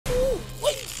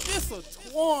It's a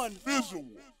Twan visual.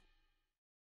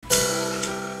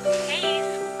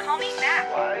 Please call me back.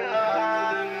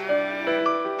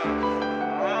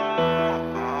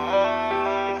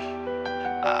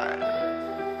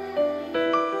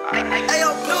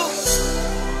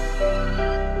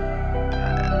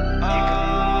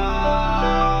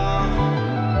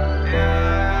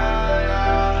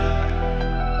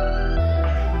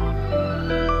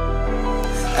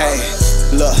 Hey,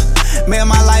 look, man,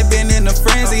 my life been in a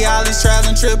frenzy, all these trials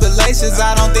and tribulations.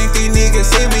 I don't think these niggas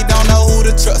hear me, don't know who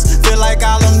to trust. Feel like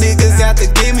all them niggas out to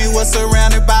give me what's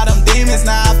surrounded by them demons.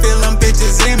 Now I feel them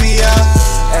bitches in me,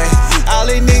 Hey, all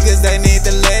these niggas, they need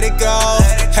to let it go.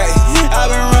 Hey, I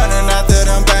been running after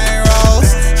them bang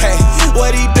rolls. Hey,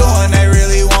 what he doing, they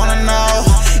really wanna know.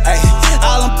 Hey,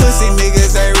 all them pussy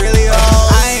niggas, they really old.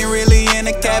 I ain't really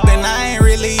into capping, I ain't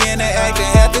really into acting.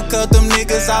 Had to cut them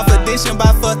niggas off addition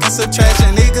by fucking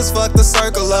subtraction. Niggas fuck the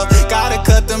circle up, gotta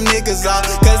cut them niggas off,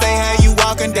 cause they had you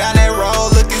walking down that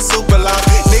road looking super lost.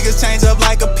 Niggas change up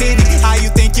like a penny, how you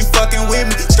think you fucking with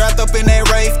me? Strapped up in that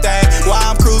Wraith thing, while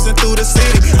I'm cruising through the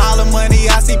city. All the money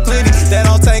I see plenty, that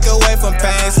don't take away from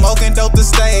pain. Smoking dope to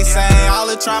stay sane, all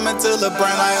the trauma to the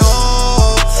brain. Like,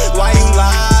 oh, why you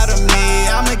lie to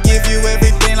me? I'ma give you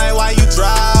everything, like why you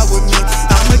drive with me?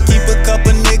 I'ma keep a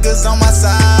couple niggas on my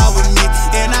side with me,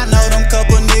 and I know them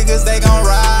couple niggas, they gon'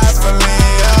 ride for me,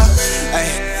 Hey,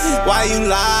 why you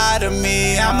lie to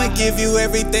me? I'ma give you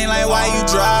everything, like why you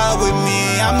drive with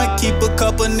me? I'ma keep a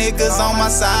couple niggas on my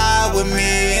side with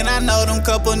me, and I know them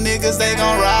couple niggas, they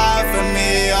gon' ride for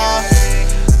me,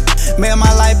 Man,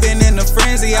 my life been in a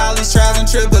frenzy, all these trials and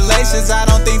tribulations. I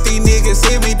don't think these niggas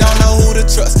hear me, don't know who to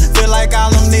trust. Feel like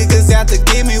all them niggas out to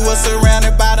give me what's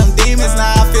surrounded by them demons.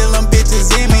 Now I feel them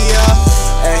bitches in me,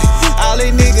 Hey, all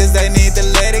these niggas, they need to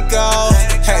let it go.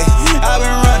 Hey, I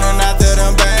been running after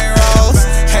them bang rolls.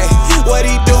 Hey, what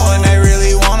he doing, they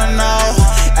really wanna know.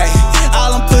 Hey,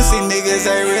 all them pussy niggas,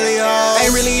 they really old.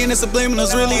 Ain't really in the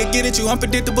subliminals, really get at you.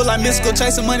 Unpredictable like mystical,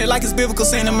 chasing money like it's biblical.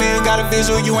 Seen a million, got a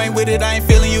visual, you ain't with it, I ain't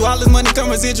feeling you. All this money come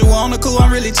residual, on the cool,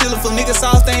 I'm really chillin' for niggas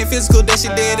soft, they ain't physical, that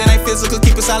shit dead, it ain't physical.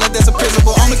 Keep it solid, that's a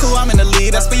principle. On the cool, I'm in the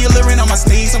lead, I spin your lyric on my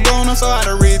sneeze. I'm going, I'm so out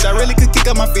of reach, I really could kick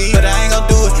up my feet, but I ain't gon'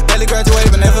 do it. Barely graduated,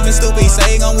 but never been stupid. He say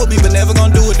he gon' whoop me, but never gon'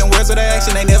 do it. Them words with the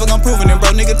action, they never gon' prove it. Them bro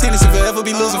nigga tendency forever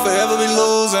be losing, forever be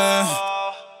losing.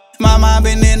 My mind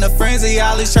been in a frenzy,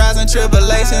 all these trials and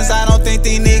tribulations. I don't think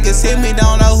these niggas hear me,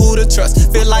 don't know who to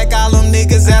trust. Feel like all them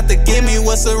niggas out to give me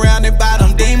what's surrounded by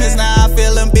them demons. Now I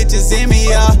feel them bitches in me,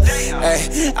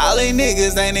 Hey, all these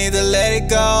niggas, they need to let it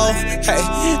go. Hey,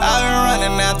 I been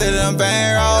running after them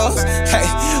bang rolls. Hey,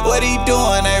 what he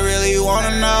doing, they really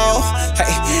wanna know. Hey,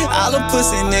 all them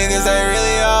pussy niggas, they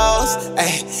really hoes.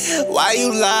 Hey, why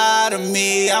you lie to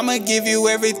me? I'ma give you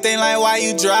everything, like why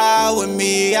you drive with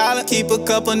me? I'll keep a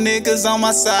couple niggas on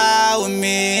my side with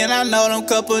me, and I know them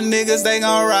couple niggas, they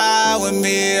gon' ride with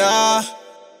me,